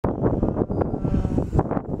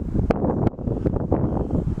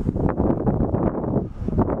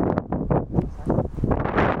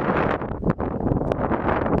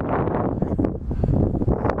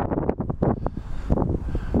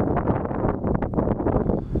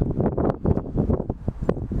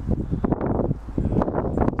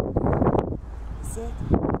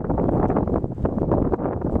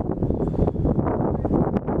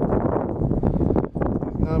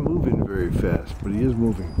very fast, but he is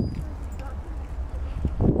moving.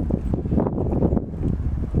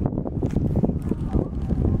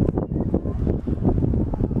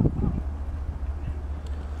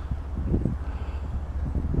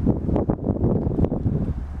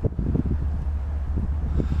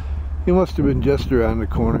 He must have been just around the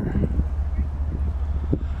corner.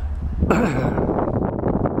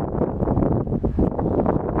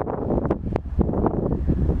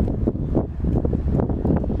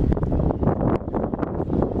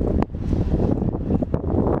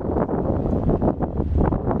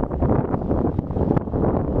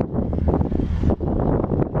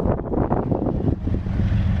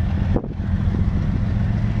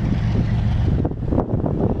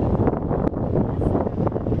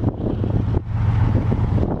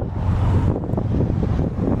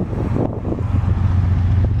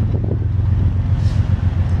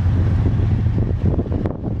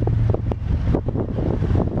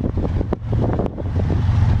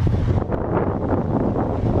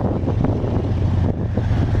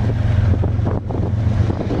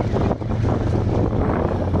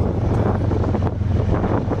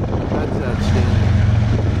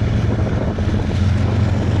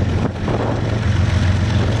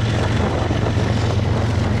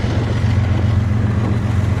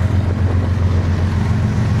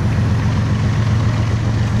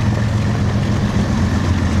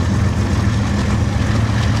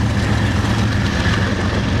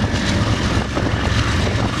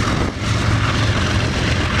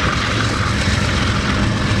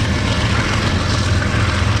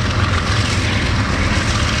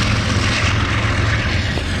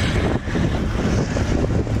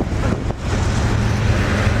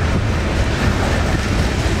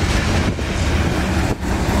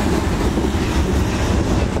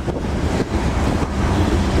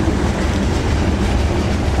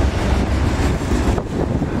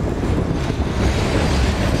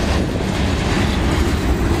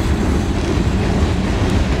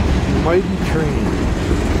 Mighty train.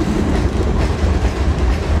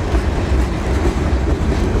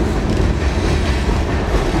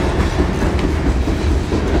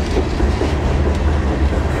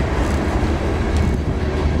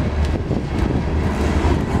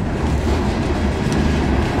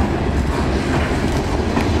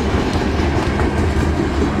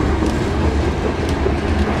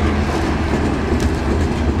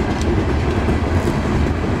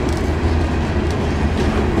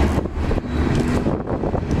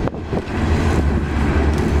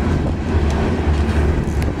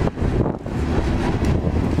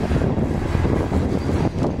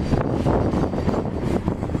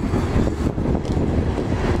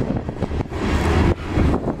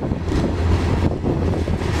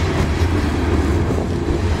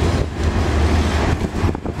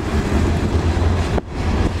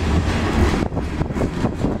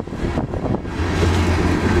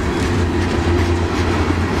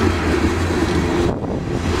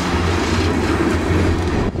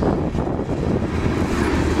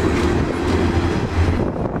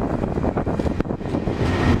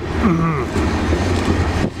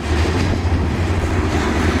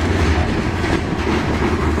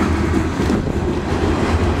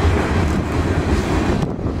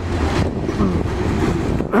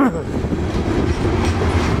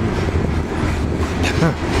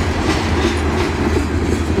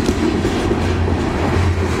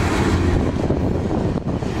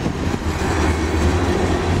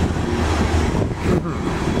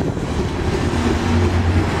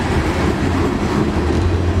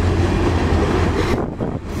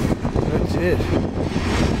 It.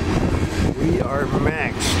 We are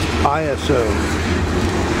maxed ISO.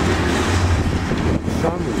 The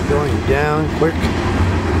sun is going down quick.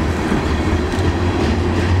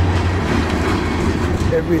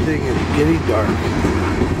 Everything is getting dark.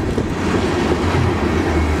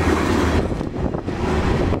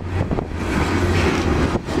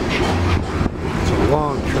 It's a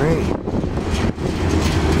long train.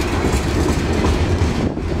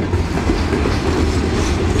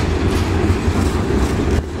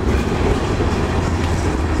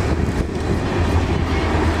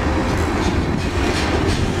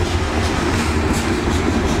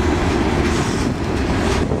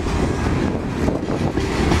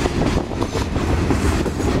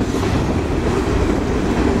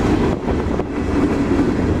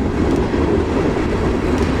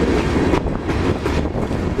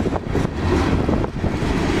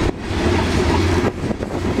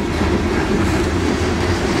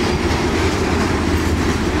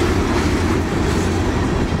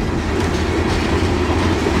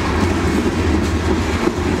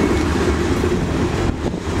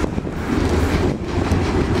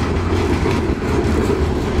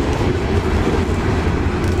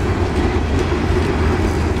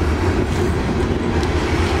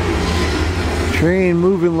 Train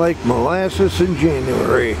moving like molasses in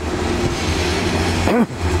January.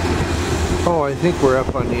 Oh, I think we're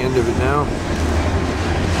up on the end of it now.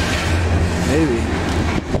 Maybe.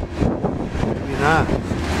 Maybe not.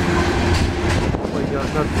 We got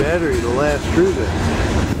enough battery to last through this.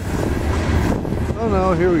 Oh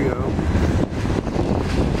no, here we go.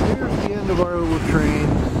 Here's the end of our little train.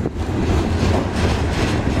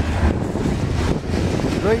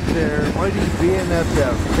 Right there, mighty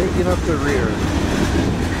BNSF taking up the rear.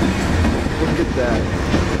 Look at that.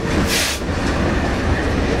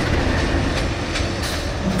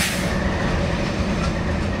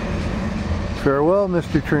 Farewell,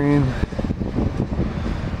 Mr. Train.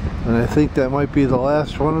 And I think that might be the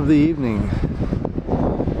last one of the evening.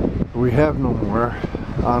 We have no more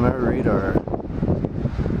on our radar.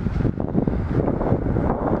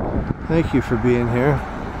 Thank you for being here.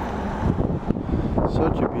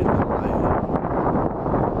 Such a beautiful night.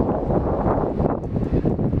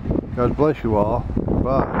 God bless you all.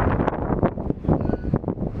 Bye.